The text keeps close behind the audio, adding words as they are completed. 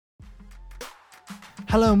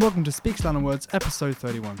Hello and welcome to Speak Slang and Words, episode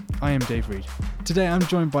 31. I am Dave Reed. Today I'm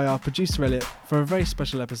joined by our producer Elliot for a very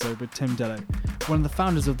special episode with Tim Dellow, one of the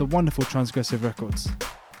founders of the wonderful Transgressive Records.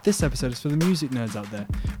 This episode is for the music nerds out there.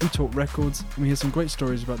 We talk records and we hear some great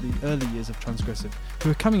stories about the early years of Transgressive,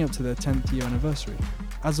 who are coming up to their 10th year anniversary.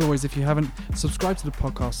 As always, if you haven't, subscribe to the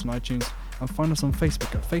podcast on iTunes and find us on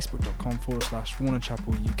Facebook at facebook.com/Warner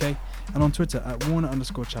Chapel UK and on Twitter at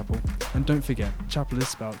Warner_Chapel. And don't forget, Chapel is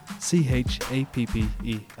spelled Chappell.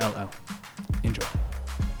 Enjoy.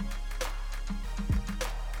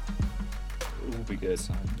 It will be good.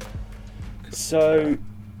 So,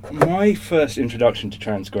 my first introduction to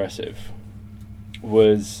Transgressive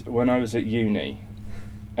was when I was at uni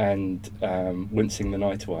and Wincing the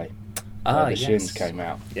Night Away. The Shins came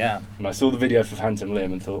out. Yeah. And I saw the video for Phantom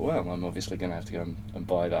Limb and thought, well, I'm obviously going to have to go and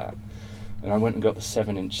buy that. And I went and got the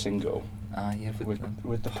 7-inch single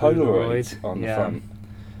with the Polaroid on the front.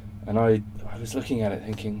 And I was looking at it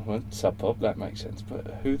thinking, well, Sub Pop, that makes sense. But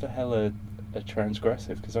who the hell are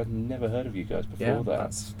Transgressive? Because I'd never heard of you guys before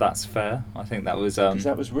that. That's fair. I think that was... Because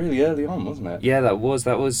that was really early on, wasn't it? Yeah, that was...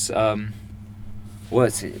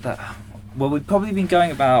 we'd probably been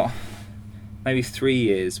going about... maybe 3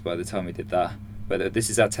 years by the time we did that, but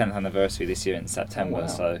this is our 10th anniversary this year in September. Oh, wow.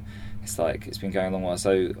 So it's been going a long while.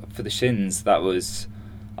 So for the Shins, that was,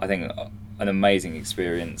 I think, an amazing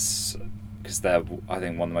experience because they're, I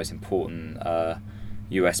think, one of the most important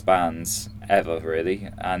US bands ever, really.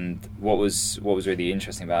 And what was really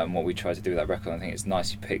interesting about it and what we tried to do with that record, I think it's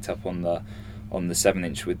nice you picked up on the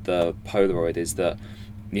 7-inch with the Polaroid, is that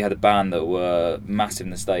you had a band that were massive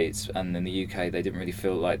in the States, and in the UK they didn't really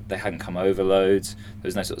feel like they hadn't come over loads. There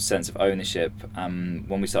was no sort of sense of ownership.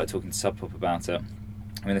 When we started talking to Sub Pop about it,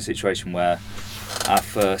 I'm in a situation where our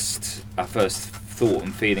first thought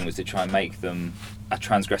and feeling was to try and make them a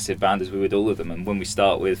transgressive band as we would all of them. And when we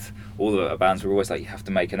start with all of our bands, we're always like, you have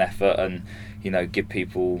to make an effort and, you know, give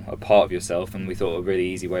people a part of yourself. And we thought a really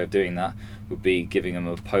easy way of doing that would be giving them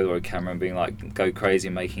a Polaroid camera and being like, go crazy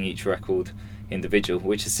and making each record individual,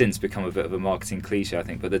 which has since become a bit of a marketing cliche, I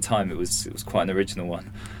think, but at the time it was quite an original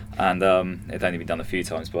one, and it'd only been done a few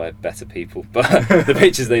times by better people, but the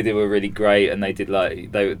pictures they did were really great, and they did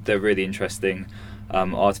they're really interesting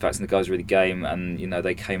artifacts, and the guys were really game, and you know,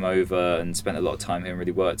 they came over and spent a lot of time here and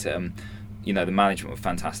really worked it, and you know, the management were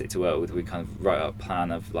fantastic to work with. We kind of wrote out a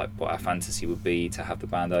plan of like what our fantasy would be to have the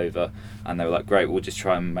band over, and they were like, great, we'll just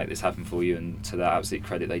try and make this happen for you, and to their absolute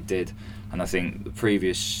credit they did. And I think the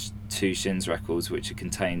previous 2 Shins records, which had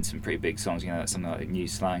contained some pretty big songs, you know, something like New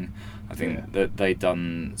Slang, I think that they'd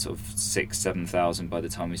done sort of 6,000-7,000 by the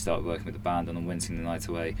time we started working with the band. And on Wincing the Night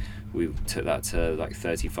Away, we took that to like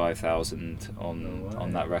 35,000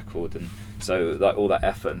 on that record, and so like all that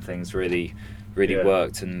effort and things really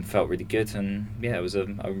worked and felt really good, and it was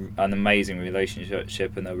an amazing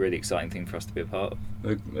relationship and a really exciting thing for us to be a part of.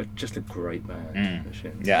 Just a great band.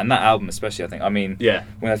 Yeah, and that album especially,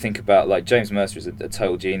 when I think about, like, James Mercer is a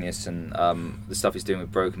total genius, and the stuff he's doing with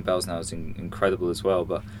Broken Bells now is incredible as well,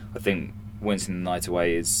 but I think Wincing the Night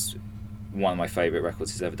Away is one of my favourite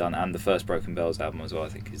records he's ever done, and the first Broken Bells album as well I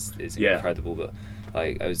think is incredible. But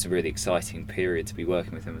like, it was a really exciting period to be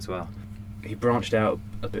working with him as well. He branched out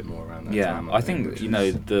a bit more around that time. I think you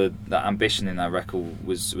know, the ambition in that record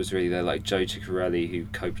was really there. Like Joe Ciccarelli, who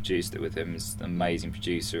co-produced it with him, is an amazing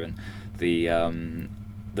producer, and the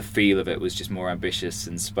feel of it was just more ambitious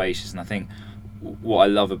and spacious. And I think what I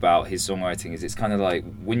love about his songwriting is it's kind of like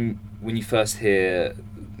when you first hear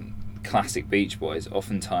classic Beach Boys,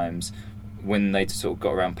 oftentimes when they sort of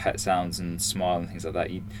got around Pet Sounds and Smile and things like that,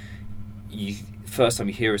 you first time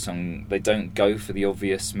you hear a song, they don't go for the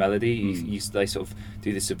obvious melody. They sort of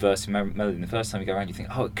do this subversive melody, and the first time you go around you think,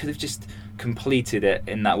 oh, it could have just completed it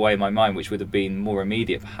in that way in my mind, which would have been more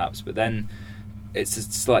immediate perhaps, but then it's a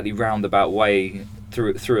slightly roundabout way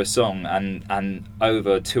through a song, and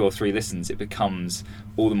over 2 or 3 listens it becomes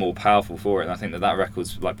all the more powerful for it. And I think that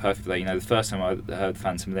record's like perfect for that. You know, the first time I heard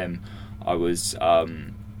Phantom Limb, I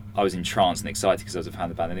was entranced and excited because I was a fan of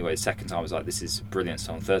the band anyway. The second time I was like, this is a brilliant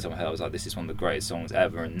song. The third time I heard it, I was like, this is one of the greatest songs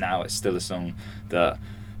ever. And now it's still a song that,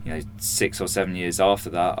 you know, 6 or 7 years after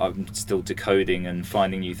that, I'm still decoding and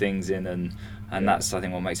finding new things in, and that's, I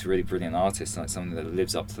think, what makes a really brilliant artist, like something that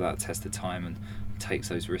lives up to that test of time and takes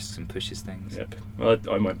those risks and pushes things. Yep. Well,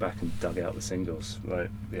 I went back and dug out the singles like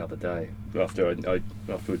the other day after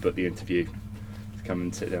we put the interview to come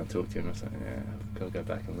and sit down and talk to you, and I was like, I've got to go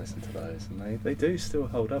back and listen to those, and they do still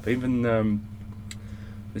hold up. Even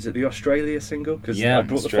is it the Australia single? Because I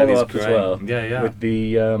brought the follow-up as well. Yeah. With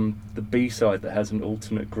the B-side that has an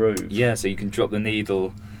alternate groove. Yeah, so you can drop the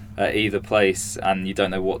needle at either place, and you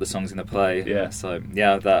don't know what the song's going to play. Yeah. So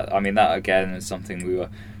yeah, that again is something we were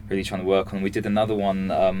really trying to work on. We did another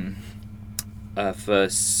one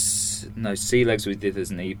Sea Legs we did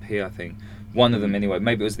as an EP, I think. One of them anyway.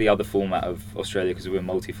 Maybe it was the other format of Australia, because we were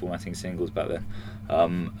multi-formatting singles back then.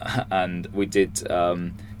 And we did,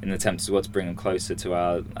 in an attempt as well to bring them closer to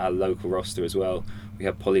our local roster as well. We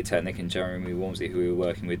had Polytechnic and Jeremy Walmsley, who we were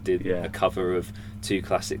working with, did a cover of 2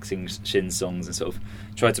 classic Shin songs, and sort of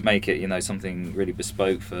tried to make it, something really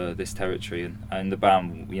bespoke for this territory. And the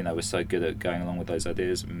band, was so good at going along with those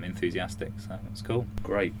ideas and enthusiastic. So it was cool.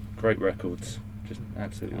 Great records. Just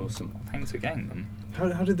absolutely awesome. Thanks again.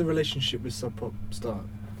 How did the relationship with Sub Pop start?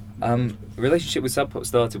 Relationship with Sub Pop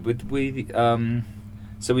started with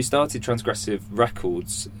so we started Transgressive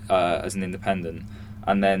Records as an independent,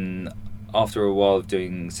 and then after a while of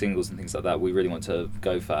doing singles and things like that, we really wanted to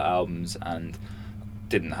go for albums and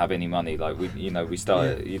didn't have any money. Like we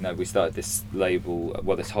started this label,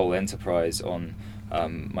 this whole enterprise on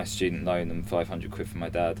my student loan and 500 quid from my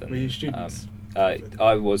dad. And, were you students?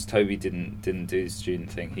 I was. Toby didn't do the student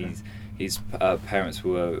thing. His parents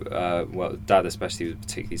were dad especially was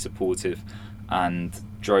particularly supportive, and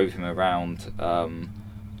drove him around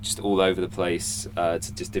just all over the place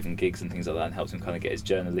to just different gigs and things like that, and helped him kind of get his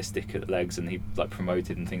journalistic legs, and he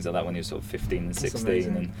promoted and things like that when he was sort of 15 and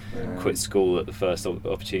 16, and quit school at the first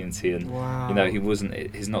opportunity. And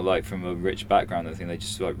he's not like from a rich background or anything. They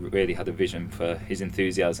just really had a vision for his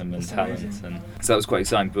enthusiasm and talent, and so that was quite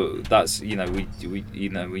exciting. But that's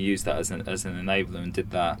we used that as an enabler and did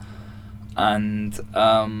that. And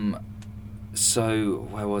so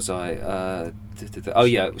where was I?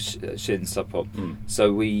 Shin Sub Pop.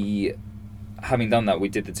 So we, having done that, we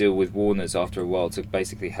did the deal with Warner's after a while to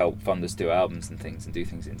basically help fund us do albums and things and do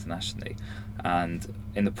things internationally. And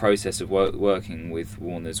in the process of working with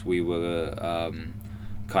Warner's, we were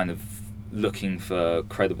kind of looking for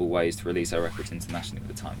credible ways to release our records internationally at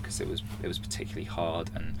the time, because it was particularly hard,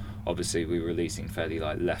 and obviously we were releasing fairly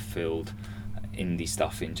left field indie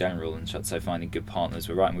stuff in general, and so finding good partners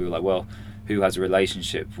were right. And we were like, well, who has a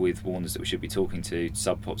relationship with Warner's that we should be talking to?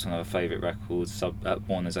 Sub Pop's one of our favourite records.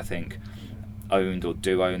 Warner's, I think, owned or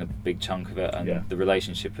do own a big chunk of it, and the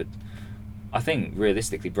relationship had, I think,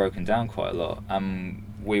 realistically broken down quite a lot.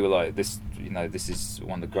 We were like, this is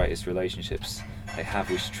one of the greatest relationships they have.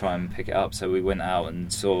 We should try and pick it up. So we went out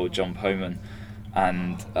and saw John Poman,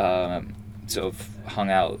 and sort of hung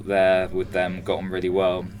out there with them, got on really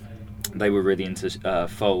well. They were really into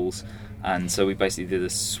Foals, and so we basically did a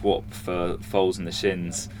swap for Foals and the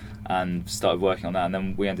Shins and started working on that, and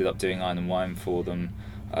then we ended up doing Iron and Wine for them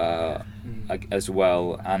as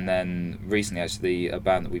well. And then recently, actually, a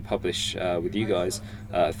band that we publish with you guys,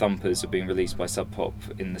 Thumpers, are being released by Sub Pop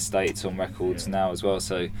in the States on records now as well.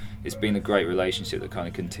 So it's been a great relationship that kind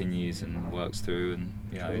of continues and works through, and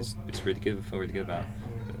it's really good. I feel really good about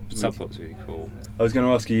it. Sub Pop's really cool. I was going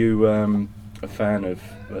to ask you, a fan of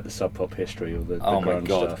the Sub Pop history or the grunge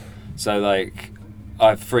stuff? So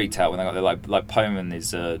I freaked out when I got there. Like Poman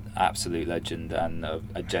is an absolute legend and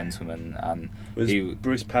a gentleman. And was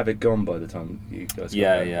Bruce Pavitt gone by the time you guys got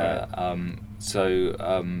there?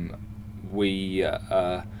 We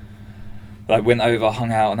went over,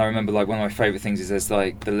 hung out, and I remember one of my favourite things is there's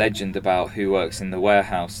the legend about who works in the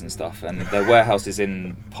warehouse and stuff, and their warehouse is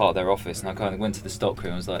in part of their office, and I kind of went to the stock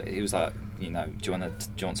room. He was like, do you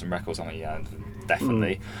want some records? I'm like, yeah,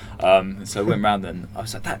 definitely. So I went round and I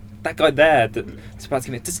was like, that guy there that's about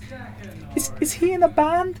to give me, is he in a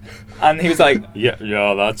band? And he was like, yeah,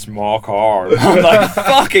 that's Mark R. I'm like,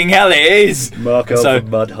 fucking hell, it is. Mark R. from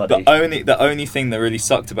Mudhoney. The only thing that really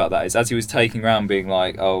sucked about that is as he was taking around being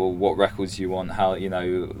like, oh, what records do you want? How,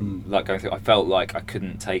 going through, I felt like I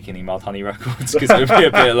couldn't take any Mudhoney records, because it would be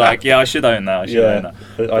a bit like, yeah, I should own that.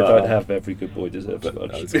 I'd have Every Good Boy Deserves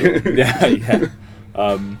Fudge. Cool. Yeah.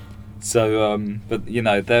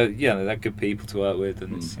 They're good people to work with,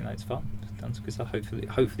 and it's fun. Because I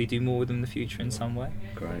hopefully do more with them in the future in some way.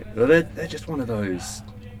 Great. Well, they're just one of those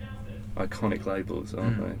iconic labels,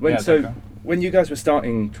 aren't they? When you guys were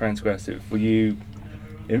starting Transgressive, were you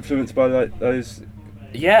influenced by those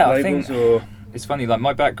labels? I think it's funny.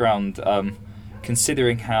 My background,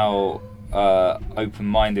 considering how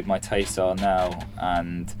open-minded my tastes are now,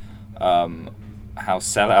 and how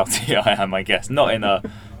sellouty I am, I guess. Not in a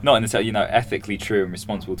ethically true and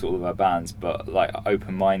responsible to all of our bands, but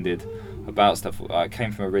open-minded about stuff. I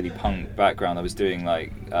came from a really punk background. I was doing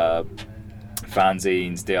fanzines,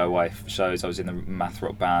 DIY shows. I was in a math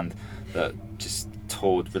rock band that just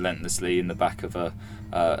toured relentlessly in the back of a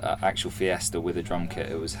actual Fiesta with a drum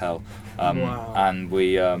kit. It was hell. Wow. And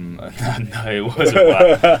we no, it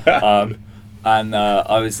wasn't. And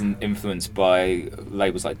I was influenced by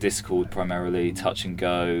labels like Discord primarily, Touch and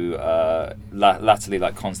Go, latterly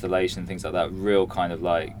like Constellation, things like that. Real kind of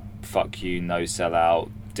like fuck you, no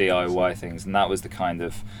sellout, DIY things, and that was the kind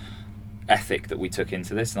of ethic that we took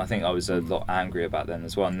into this. And I think I was a lot angry about them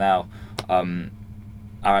as well. Now,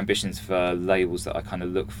 our ambitions for labels that I kind of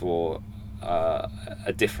look for are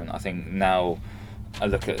different. I think now I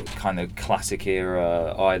look at kind of classic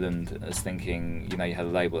era Ireland as thinking, you had a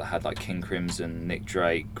label that had like King Crimson, Nick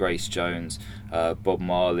Drake, Grace Jones, Bob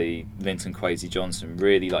Marley, Linton Kwesi Johnson,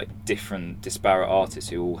 really like different disparate artists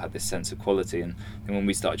who all had this sense of quality. And when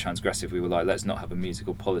we started Transgressive, we were like, let's not have a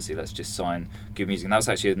musical policy, let's just sign good music. And that was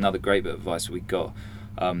actually another great bit of advice we got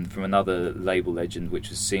from another label legend, which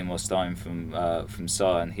was Seymour Stein from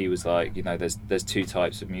SAR, and he was like, there's two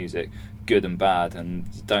types of music, good and bad,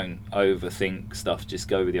 and don't overthink stuff, just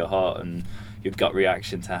go with your heart and your gut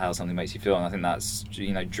reaction to how something makes you feel. And I think that's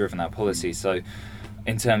driven our policy. So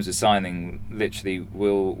in terms of signing, literally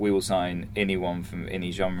we will sign anyone from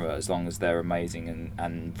any genre as long as they're amazing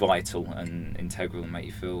and vital and integral and make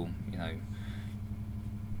you feel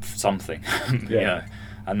something. Yeah.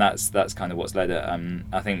 And that's kind of what's led it.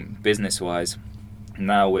 I think business wise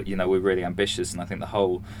now we're really ambitious, and I think the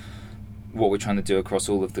whole what we're trying to do across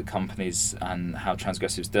all of the companies and how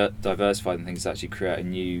Transgressive's diversified and things is actually create a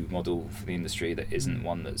new model for the industry that isn't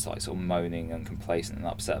one that's like sort of moaning and complacent and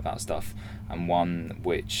upset about stuff, and one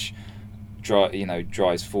which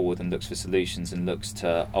drives forward and looks for solutions and looks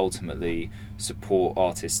to ultimately support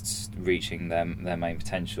artists reaching their main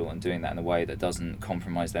potential, and doing that in a way that doesn't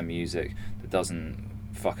compromise their music, that doesn't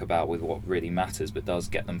fuck about with what really matters, but does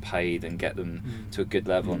get them paid and get them to a good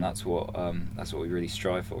level. And that's what we really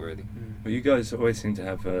strive for, really. Well, you guys always seem to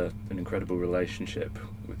have an incredible relationship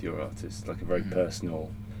with your artists, like a very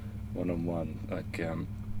personal, one-on-one, like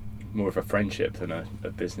more of a friendship than a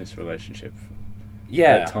business relationship.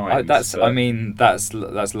 Yeah, times, that's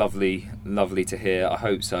lovely to hear. I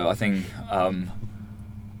hope so. I think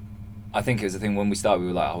it was the thing when we started, we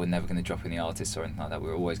were like, we're never going to drop any artists or anything like that. We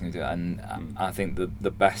were always going to do it. And I think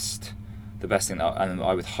the best thing, and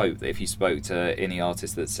I would hope that if you spoke to any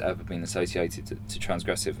artist that's ever been associated to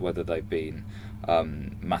Transgressive, whether they've been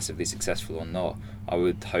massively successful or not, I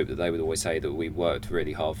would hope that they would always say that we worked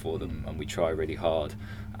really hard for them and we try really hard,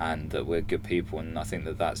 and that we're good people. And I think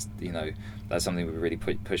that's something we really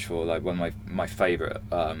push for. Like one of my favourite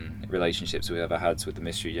relationships we've ever had with the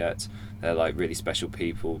Mystery Jets. They're like really special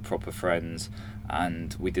people, proper friends,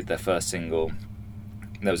 and we did their first single.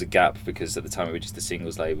 There was a gap because at the time we were just a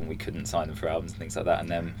singles label and we couldn't sign them for albums and things like that, and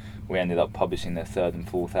then we ended up publishing their third and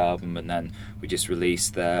fourth album, and then we just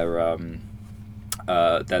released their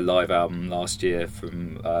live album last year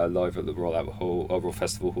from live at the Royal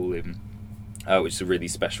Festival Hall even, which is a really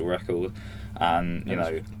special record.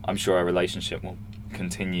 And I'm sure our relationship will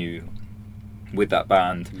continue with that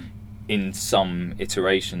band in some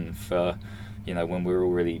iteration for when we're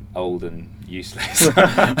all really old and useless.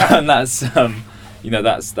 And that's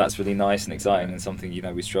that's really nice and exciting, and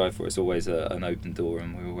something we strive for. It's always an open door,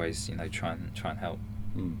 and we always try and help.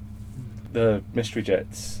 The Mystery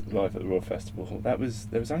Jets live at the Royal Festival Hall, there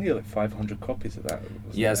was only like 500 copies of that.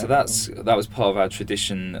 Yeah, so that was part of our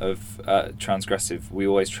tradition of Transgressive. We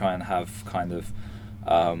always try and have kind of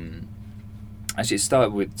actually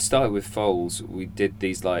it started with Foals. We did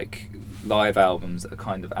these like live albums that are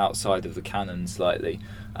kind of outside of the canon slightly,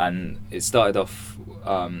 and it started off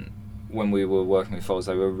when we were working with Foals.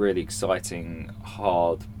 They were a really exciting,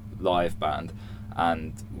 hard live band,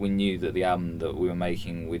 and we knew that the album that we were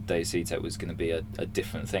making with Dave Cito was going to be a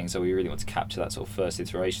different thing, so we really wanted to capture that sort of first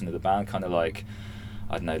iteration of the band, kind of like,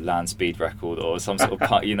 I don't know, Land Speed record or some sort of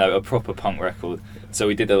a proper punk record. So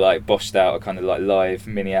we did a boshed out, a kind of like live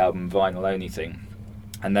mini album, vinyl only thing.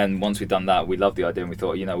 And then once we'd done that, we loved the idea, and we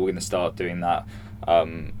thought, we're going to start doing that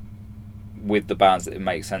with the bands that it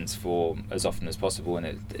makes sense for as often as possible. And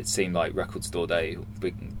it seemed like Record Store Day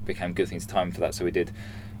became good things to time for that. So we did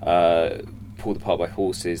Pulled Apart by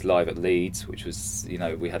Horses live at Leeds, which was,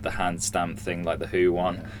 we had the hand stamp thing like the Who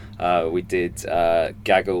one. We did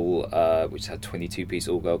Gaggle, which had 22-piece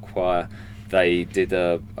all-girl choir. They did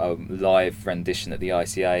a live rendition at the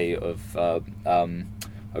ICA of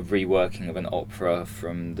a reworking of an opera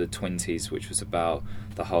from the 20s, which was about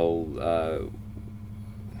the whole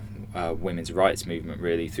women's rights movement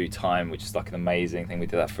really through time, which is like an amazing thing. We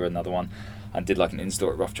did that for another one, and did like an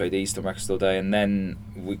in-store at Rough Trade East on Record Store Day. And then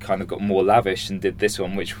we kind of got more lavish and did this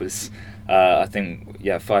one, which was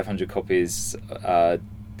 500 copies.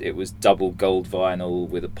 It was double gold vinyl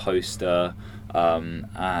with a poster,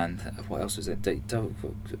 and what else was it?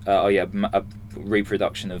 A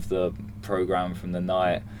reproduction of the programme from the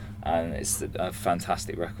night, and it's a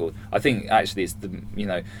fantastic record. I think actually it's the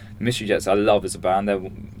Mystery Jets I love as a band. They're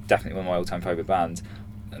definitely one of my all-time favourite bands.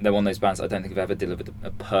 They're one of those bands I don't think have ever delivered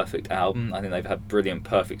a perfect album. I think they've had brilliant,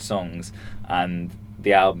 perfect songs, and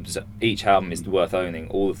each album is worth owning.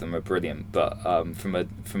 All of them are brilliant, but from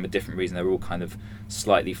a different reason. They're all kind of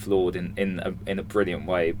slightly flawed in a brilliant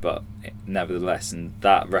way, but nevertheless. And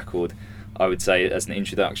that record, I would say, as an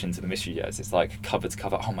introduction to the Mystery Jets, it's like cover to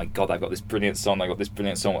cover. Oh my god, I've got this brilliant song. What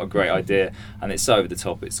a great idea! And it's so over the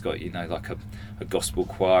top. It's got like a gospel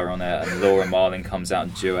choir on it, and Laura Marling comes out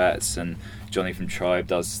in duets, and Johnny from Tribes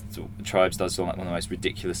does like one of the most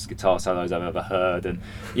ridiculous guitar solos I've ever heard, and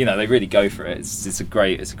they really go for it. It's a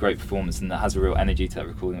great performance, and it has a real energy to that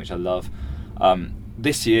recording, which I love.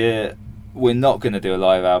 This year we're not going to do a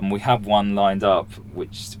live album. We have one lined up,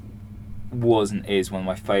 which was and is one of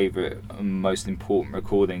my favourite and most important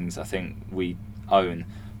recordings I think we own,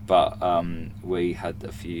 but we had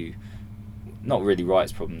a few not really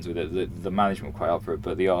rights problems with it. The management were quite up for it,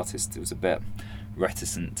 but the artist was a bit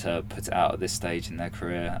reticent to put it out at this stage in their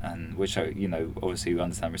career, and which obviously we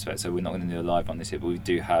understand and respect, so we're not going to do a live one this year, but we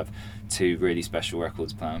do have 2 really special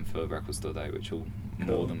records planned for Record Store Day, which will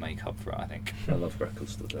more than make up for it, I think. I love Record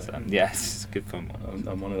Store Day. So, yes, it's a good fun one.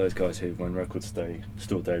 I'm one of those guys who, when Record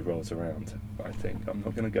Store Day rolls around, I think I'm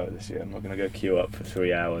not going to go this year. I'm not going to go queue up for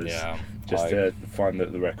 3 hours to find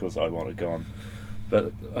the records I want to go on.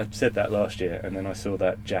 But I said that last year, and then I saw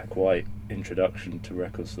that Jack White introduction to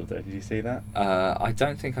Record Store Day. Did you see that? I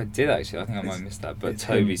don't think I did, actually. I think I might have missed that. But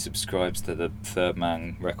Toby subscribes to the Third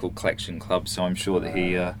Man Record Collection Club, so I'm sure that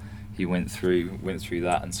he went through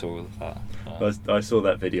that and saw all of that. I saw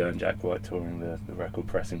that video and Jack White touring the record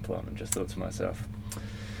pressing plant, and just thought to myself,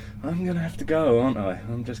 I'm going to have to go, aren't I?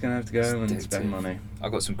 I'm just going to have to go and spend money. I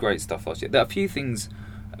got some great stuff last year. There are a few things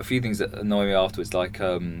that annoy me afterwards, like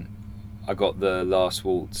I got the Last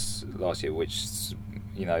Waltz last year, which is,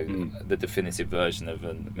 the definitive version of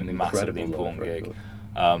a massively important gig,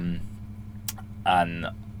 and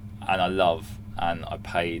I love, and I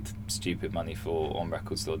paid stupid money for on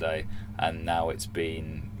Record Store Day, and now it's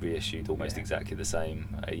been reissued almost exactly the same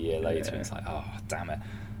a year later. And it's like, oh damn it.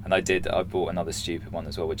 And I bought another stupid one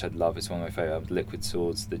as well, which I'd love. It's one of my favourite albums, Liquid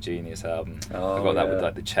Swords, the Genius album. I got that with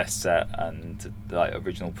like the chess set and like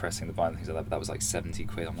original pressing, the vinyl and things like that. But that was like £70.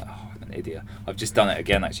 I'm like, oh, I'm an idiot. I've just done it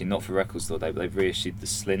again, actually, not for Record Store Day, but they've reissued the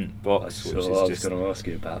Slint box, which is just. I was going to ask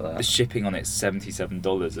you about that. The shipping on it's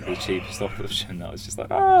 $77 at the cheapest option. I was just like,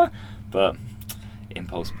 but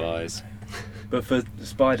impulse buys. But for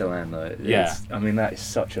Spiderland, though, that is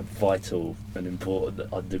such a vital and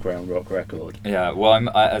important underground rock record. Yeah, well,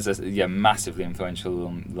 massively influential.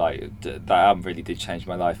 That album really did change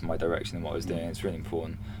my life and my direction and what I was doing. It's really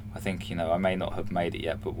important. I think, I may not have made it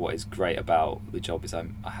yet, but what is great about the job is I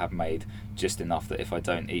have made just enough that if I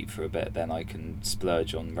don't eat for a bit, then I can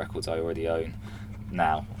splurge on records I already own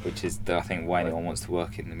now, which is, I think, why anyone wants to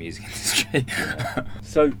work in the music industry.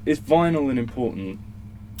 So, is vinyl an important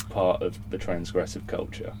part of the transgressive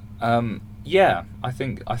culture? I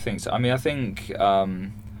think so. I think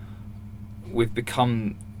we've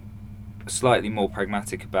become slightly more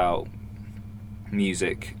pragmatic about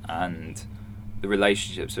music and the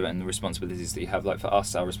relationships of it and the responsibilities that you have. Like for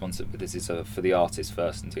us, our responsibilities are for the artist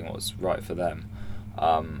first and doing what's right for them,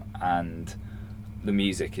 and the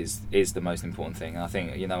music is the most important thing. And I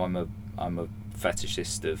think I'm a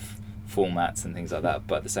fetishist of formats and things like that,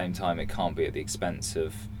 but at the same time it can't be at the expense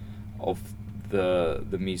of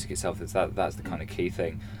the music itself. That's the kind of key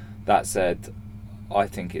thing. That said, I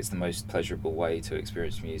think it's the most pleasurable way to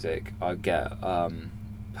experience music. I get,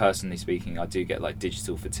 personally speaking, I do get like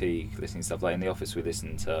digital fatigue listening to stuff. Like in the office we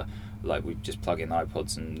listen to, like we just plug in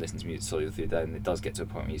iPods and listen to music solely through the day, and it does get to a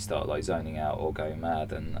point where you start like zoning out or going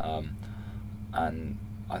mad, and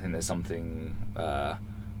I think there's something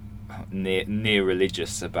near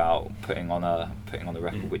religious about putting on a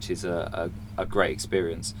record, which is a great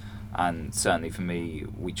experience. And certainly for me,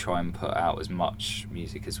 we try and put out as much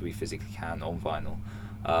music as we physically can on vinyl.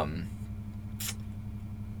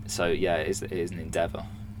 So yeah, it is an endeavour.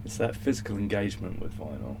 It's that physical engagement with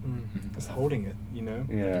vinyl. It's holding it,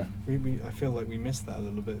 Yeah. I feel like we miss that a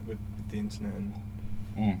little bit with the internet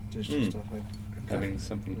and digital stuff. Having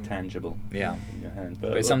something tangible in your hand.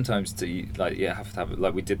 But sometimes have to have it.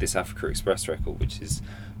 Like we did this Africa Express record, which is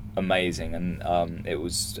amazing, and it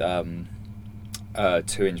was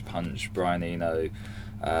 2-Inch Punch, Brian Eno,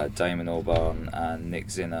 Damon Albarn and Nick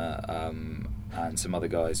Zinner, and some other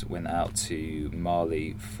guys went out to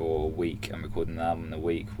Mali for a week and recorded an album in a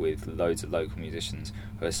week with loads of local musicians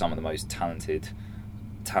who are some of the most talented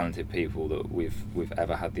people that we've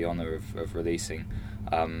ever had the honour of releasing,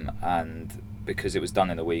 and because it was done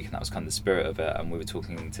in a week, and that was kind of the spirit of it. And we were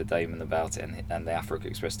talking to Damon about it, and the Africa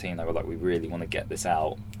Express team, they were like, we really want to get this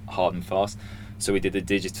out hard and fast. So we did the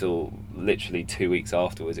digital literally 2 weeks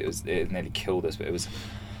afterwards. It nearly killed us, but it was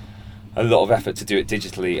a lot of effort to do it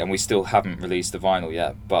digitally, and we still haven't released the vinyl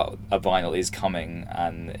yet, but a vinyl is coming.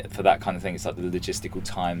 And for that kind of thing, it's like the logistical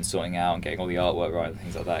time, sorting out and getting all the artwork right and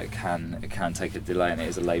things like that. It can take a delay, and it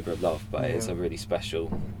is a labour of love, but it's a really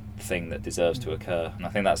special thing that deserves to occur. And I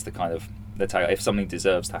think that's the kind of the tag. If something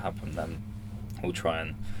deserves to happen, then we'll try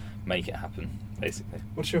and make it happen, basically.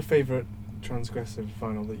 What's your favourite Transgressive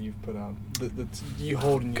vinyl that you've put out that you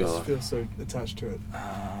hold and you just feel so attached to it?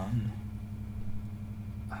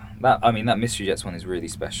 That Mystery Jets one is really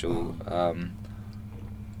special. I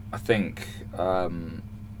think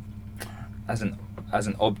as an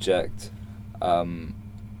object, I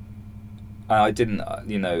didn't,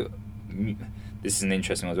 this is an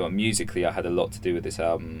interesting one as well. Musically, I had a lot to do with this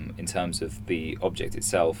album in terms of the object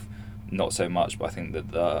itself, not so much. But I think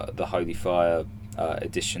that the Holy Fire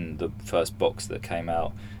edition, the first box that came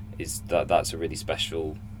out, that's a really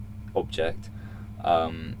special object.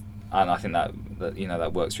 And I think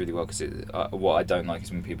that works really well, because what I don't like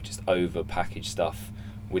is when people just over package stuff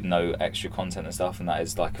with no extra content and stuff, and that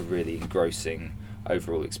is like a really engrossing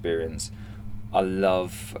overall experience. I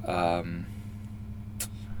love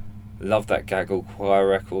that Gaggle Choir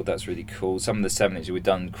record. That's really cool. Some of the 7-inches, we've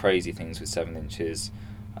done crazy things with 7 inches.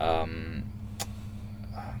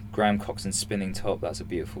 Graham Coxon's Spinning Top, that's a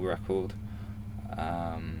beautiful record.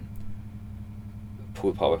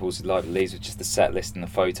 Pulled apart by Horses Live at Leeds with just the set list and the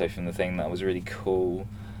photo from the thing, that was really cool.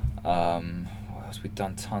 What else? We've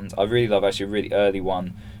done tons. I really love actually a really early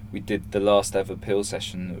one. We did the last ever Peel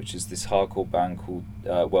session, which is this hardcore band called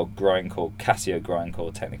grindcore, Casio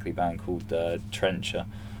grindcore technically band called Trencher.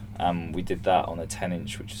 We did that on a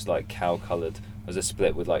 10-inch, which is like cow coloured. It was a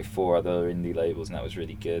split with like 4 other indie labels, and that was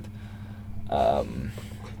really good.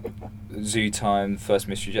 Zoo Time, first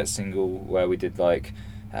Mystery Jet single, where we did like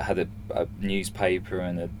had a newspaper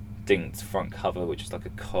and a dinked front cover, which is like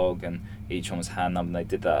a cog, and each one was hand numbered. And they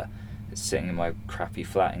did that sitting in my crappy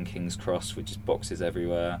flat in King's Cross with just boxes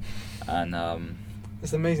everywhere. And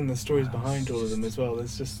it's amazing the stories behind all of them as well.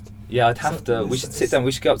 There's just I'd have to. We should sit down.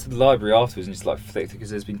 We should go up to the library afterwards and just like flick through, because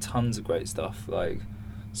there's been tons of great stuff. Like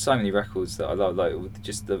so many records that I love. Like with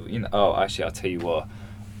just the Oh, actually, I'll tell you what.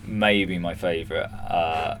 Maybe my favourite,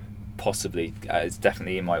 possibly, it's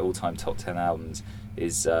definitely in my all-time top 10 albums,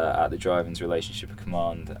 is At the Drive-In's Relationship of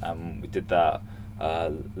Command. We did that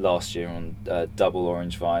last year on double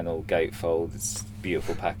orange vinyl, gatefold. It's a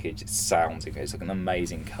beautiful package. It sounds, it's like an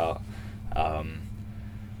amazing cut.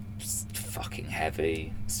 It's fucking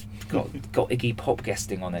heavy. It's got Iggy Pop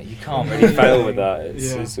guesting on it. You can't really fail with that.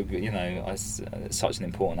 It's such an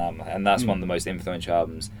important album, and that's one of the most influential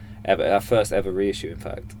albums ever. Our first ever reissue, in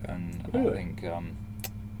fact. And really? I think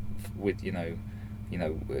we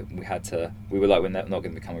were like, we're not going to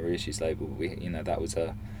become a reissues label. That was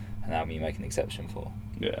an album you make an exception for.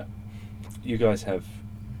 Yeah, you guys have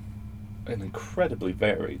an incredibly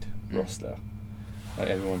varied roster. Like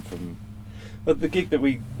everyone from. But the gig that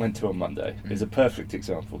we went to on Monday is a perfect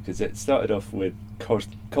example, because it started off with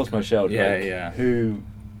Cosmo Sheldrake, who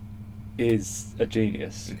is a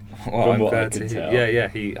genius. Well, I'm glad to hear.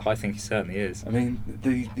 Yeah, I think he certainly is. I mean,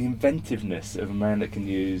 the inventiveness of a man that can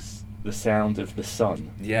use the sound of the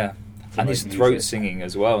sun. Yeah, and his throat singing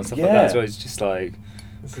as well and stuff like that as well. It's just like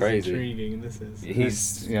this crazy. Is intriguing. This is.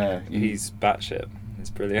 He's batshit.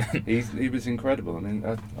 It's brilliant. He was incredible. I mean,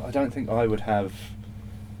 I don't think I would have.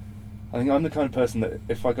 I think I'm the kind of person that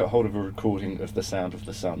if I got hold of a recording of the sound of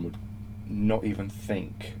the sun, would not even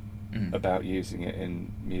think about using it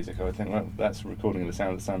in music. I would think, well, that's a recording of the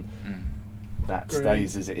sound of the sun. That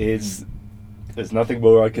stays as it is. There's nothing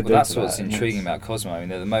more I could do. That's what's intriguing about Cosmo. I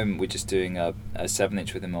mean, at the moment we're just doing a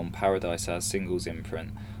 7-inch with him on Paradise, our singles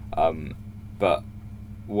imprint. But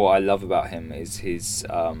what I love about him is his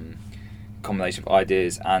combination of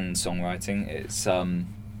ideas and songwriting. It's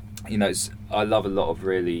I love a lot of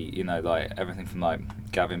really, like everything from like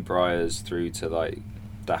Gavin Bryars through to like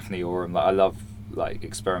Daphne Oram. Like I love like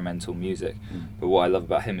experimental music, but what I love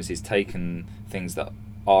about him is he's taken things that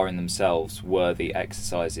are in themselves worthy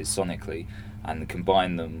exercises sonically and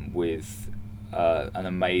combined them with an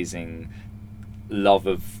amazing love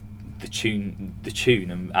of the tune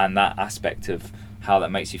and that aspect of how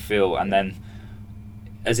that makes you feel, and then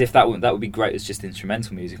as if that would be great as just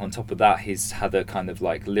instrumental music. On top of that, he's had a kind of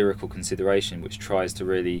like lyrical consideration which tries to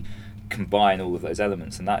really combine all of those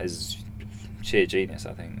elements, and that is sheer genius.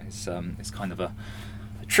 I think it's kind of a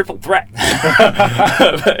triple threat.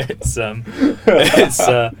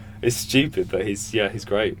 But it's stupid, but he's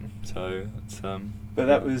great. So it's But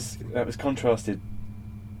that was contrasted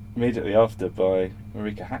immediately after by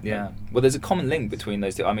Marika Hackman. Yeah. Well, there's a common link between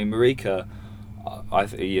those two. I mean, Marika,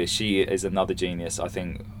 she is another genius. I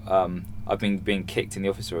think I've been being kicked in the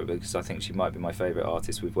office for it because I think she might be my favourite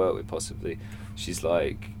artist we've worked with, possibly. She's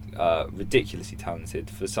like ridiculously talented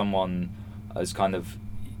for someone as kind of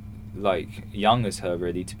like young as her,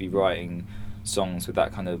 really, to be writing songs with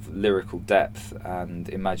that kind of lyrical depth and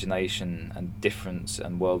imagination and difference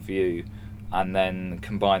and worldview, and then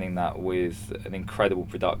combining that with an incredible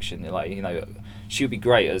production. Like, she would be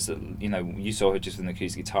great as, you saw her just with an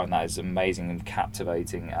acoustic guitar, and that is amazing and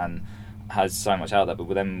captivating and has so much out there.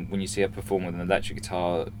 But then when you see her perform with an electric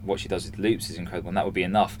guitar, what she does with loops is incredible, and that would be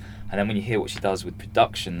enough. And then when you hear what she does with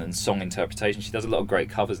production and song interpretation, she does a lot of great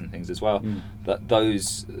covers and things as well.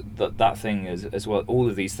 That thing as well, all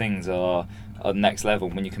of these things are next level.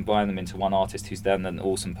 When you combine them into one artist who's then an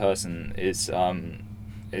awesome person, it's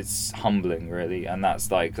humbling, really. And that's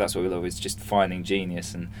what we love, is just finding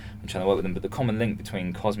genius and trying to work with them. But the common link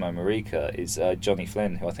between Cosmo and Marika is Johnny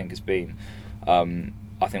Flynn, who I think has been one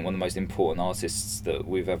of the most important artists that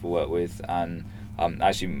we've ever worked with. And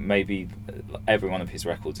actually, maybe every one of his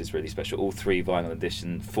records is really special. All 3 vinyl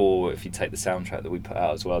edition, 4 if you take the soundtrack that we put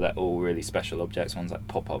out as well, they're all really special objects. One's like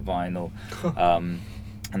pop-up vinyl,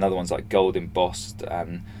 another one's like gold embossed,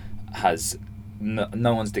 and has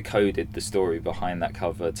no one's decoded the story behind that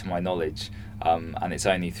cover, to my knowledge, and it's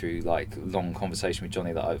only through like long conversation with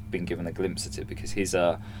Johnny that I've been given a glimpse at it, because he's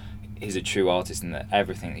a true artist, and that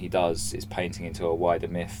everything that he does is painting into a wider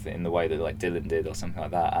myth in the way that like Dylan did or something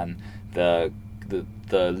like that. And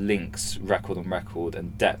the links, record on record,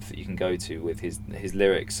 and depth that you can go to with his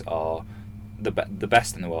lyrics are the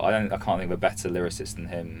best in the world. I can't think of a better lyricist than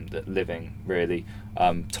him living, really.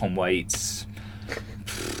 Tom Waits.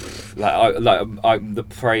 The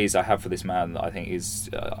praise I have for this man, I think, is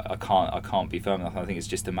I can't be firm enough. I think it's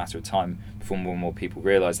just a matter of time before more and more people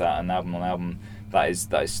realise that, and album on album that is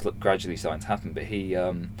gradually starting to happen. But he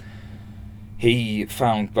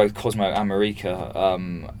found both Cosmo and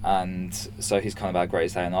Marika, and so he's kind of our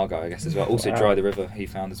greatest A&R guy, I guess, as well. Also, Dry the River he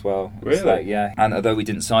found as well. Really? Yeah. And although we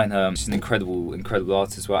didn't sign her, she's an incredible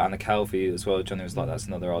artist as well. Anna Calvi as well. Johnny was like, that's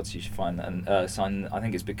another artist you should find and sign. I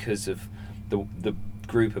think it's because of the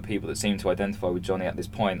group of people that seem to identify with Johnny at this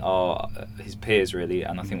point are his peers, really.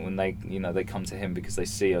 And I think when they come to him because they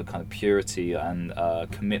see a kind of purity and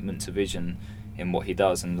commitment to vision in what he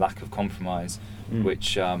does, and lack of compromise,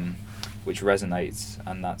 which resonates,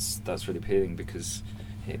 and that's really appealing, because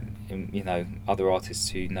other artists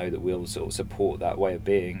who know that we'll sort of support that way of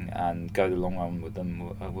being and go the long run with them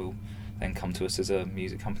will then come to us as a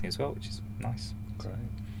music company as well, which is nice. Great.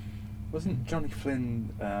 Wasn't Johnny Flynn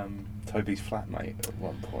Toby's flatmate at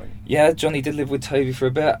one point? Yeah, Johnny did live with Toby for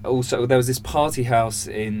a bit. Also, there was this party house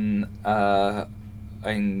it was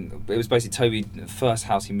basically Toby, the first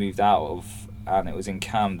house he moved out of, and it was in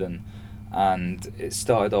Camden, and it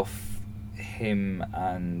started off him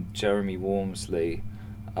and Jeremy Wormsley,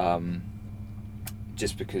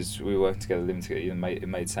 just because we were working together, living together, it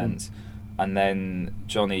made sense. And then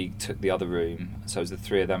Johnny took the other room, so it was the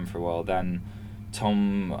 3 of them for a while. Then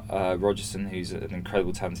Tom Rogerson, who's an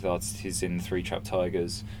incredible talented artist, he's in 3 Trap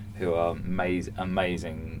Tigers, who are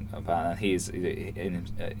amazing band, and he is,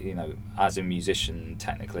 as a musician,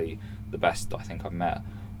 technically the best I think I've met.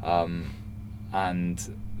 And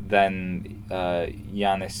then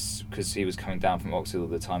Yanis, because he was coming down from Oxford all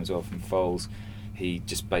the time as well, from Foals, he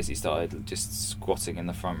just basically started just squatting in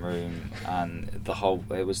the front room, and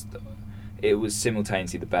it was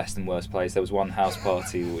simultaneously the best and worst place. There was one house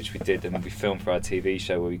party which we did, and we filmed for our TV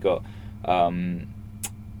show, where we got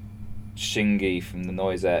Shingy from the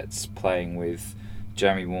Noisettes playing with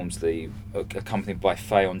Jeremy Wormsley, accompanied by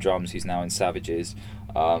Faye on drums, who's now in Savages,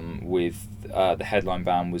 with the headline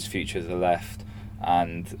band was Future to the Left,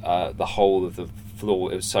 and the whole of the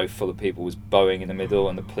floor, it was so full of people, was bowing in the middle,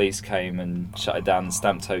 and the police came and shut it down and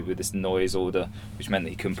stamped Toby with this noise order, which meant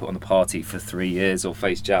that he couldn't put on a party for 3 years or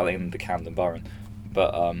face jail in the Camden Borough.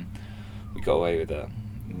 But we got away with it.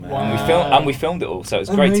 Wow. And we filmed it all, so it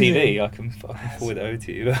was great TV. I can forward it over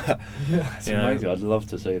to you. It's amazing. I'd love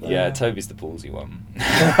to see that. Yeah, Toby's the ballsy one.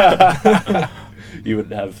 You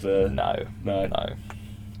wouldn't have no. Wow.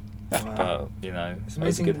 But it's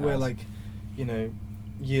amazing where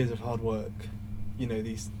years of hard work,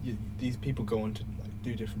 these people go on to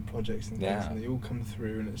do different projects and things, and they all come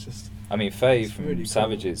through, and it's just. I mean, Faye from really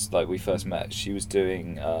Savages, cool. We first met, she was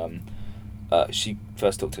doing. She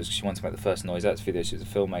first talked to us because she wanted to make the first Noisettes video. She was a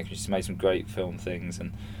filmmaker. She's made some great film things,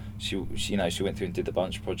 and she went through and did a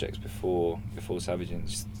bunch of projects before Savages. And it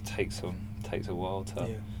just takes a while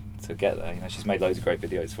to get there. You know, she's made loads of great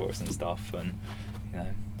videos for us and stuff, and you know,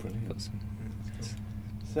 brilliant. Got some.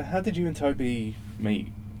 So how did you and Toby meet?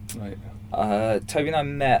 Like, Toby and I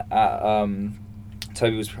met at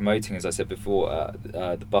Toby was promoting, as I said before,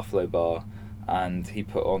 at the Buffalo Bar, and he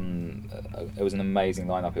put on it was an amazing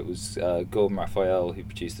lineup. It was Gordon Raphael, who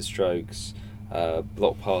produced The Strokes,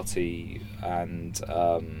 Block Party, and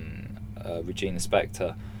Regina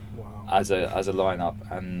Spektor. Wow. As a lineup,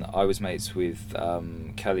 and I was mates with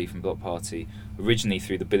Kelly from Block Party originally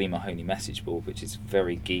through the Billy Mahoney message board, which is a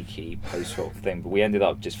very geeky post-rock thing, but we ended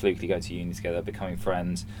up just flukily going to uni together, becoming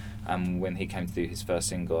friends, and when he came to do his first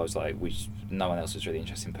single, I was like, no one else was really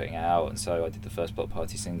interested in putting it out, and so I did the first Block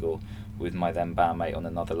Party single with my then bandmate on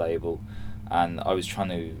another label, and I was trying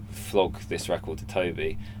to flog this record to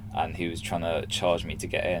Toby, and he was trying to charge me to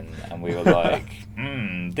get in, and we were like,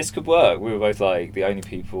 this could work. We were both like the only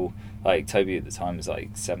people, like Toby at the time was like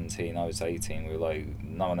 17, I was 18, we were like,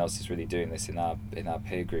 no one else is really doing this in our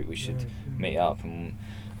peer group, we should meet up. And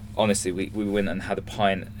honestly, we went and had a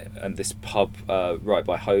pint at this pub right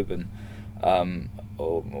by Holborn,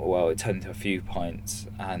 well, it turned into a few pints,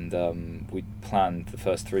 and we planned the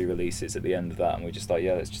first 3 releases at the end of that, and we were just like,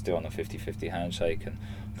 yeah, let's just do it on a 50-50 handshake, and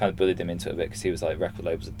kind of bullied him into it a bit, because he was like, record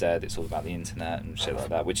labels are dead, it's all about the internet and shit like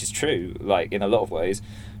that, which is true, like, in a lot of ways,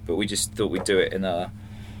 but we just thought we'd do it in a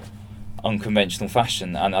unconventional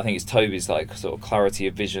fashion. And I think it's Toby's like sort of clarity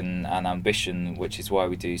of vision and ambition, which is why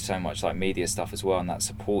we do so much like media stuff as well, and that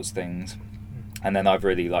supports things. And then I've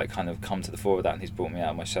really like kind of come to the fore of that, and he's brought me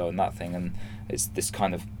out of my shell and that thing, and it's this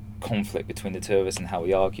kind of conflict between the two of us and how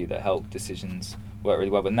we argue that help decisions work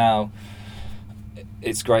really well. But now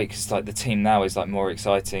it's great because like the team now is like more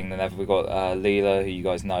exciting than ever. We've got Leela, who you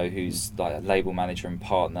guys know, who's like a label manager and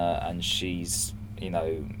partner, and she's, you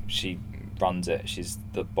know, she runs it, she's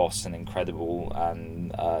the boss and incredible,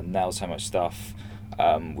 and nails so much stuff.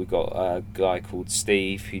 We've got a guy called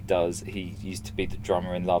Steve he used to be the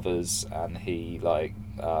drummer in Lovers, and he like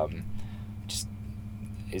just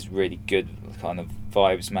is really good kind of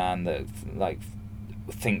vibes man that like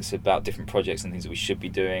thinks about different projects and things that we should be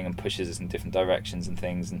doing, and pushes us in different directions and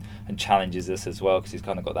things, and challenges us as well, because he's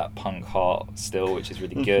kind of got that punk heart still, which is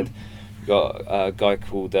really good. We've got a guy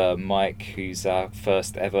called Mike, who's our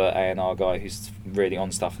first ever A&R guy, who's really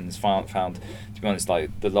on stuff, and has found, to be honest,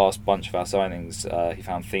 like the last bunch of our signings, he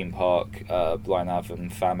found Theme Park, Blind Av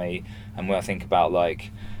and Fammy, and when I think about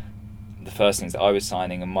like the first things that I was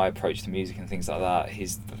signing and my approach to music and things like that,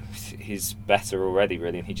 he's better already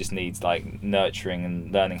really, and he just needs like nurturing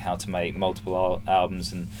and learning how to make multiple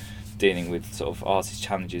albums and dealing with sort of artist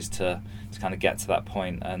challenges to kind of get to that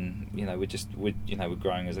point. And you know, we're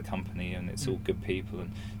growing as a company, and it's all good people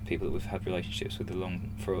and people that we've had relationships with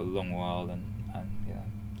for a long while, and you know,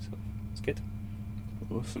 so it's good.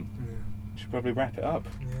 Awesome. Should probably wrap it up.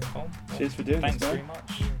 Cool. Cheers for doing this. Thanks very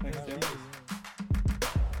much. Thanks.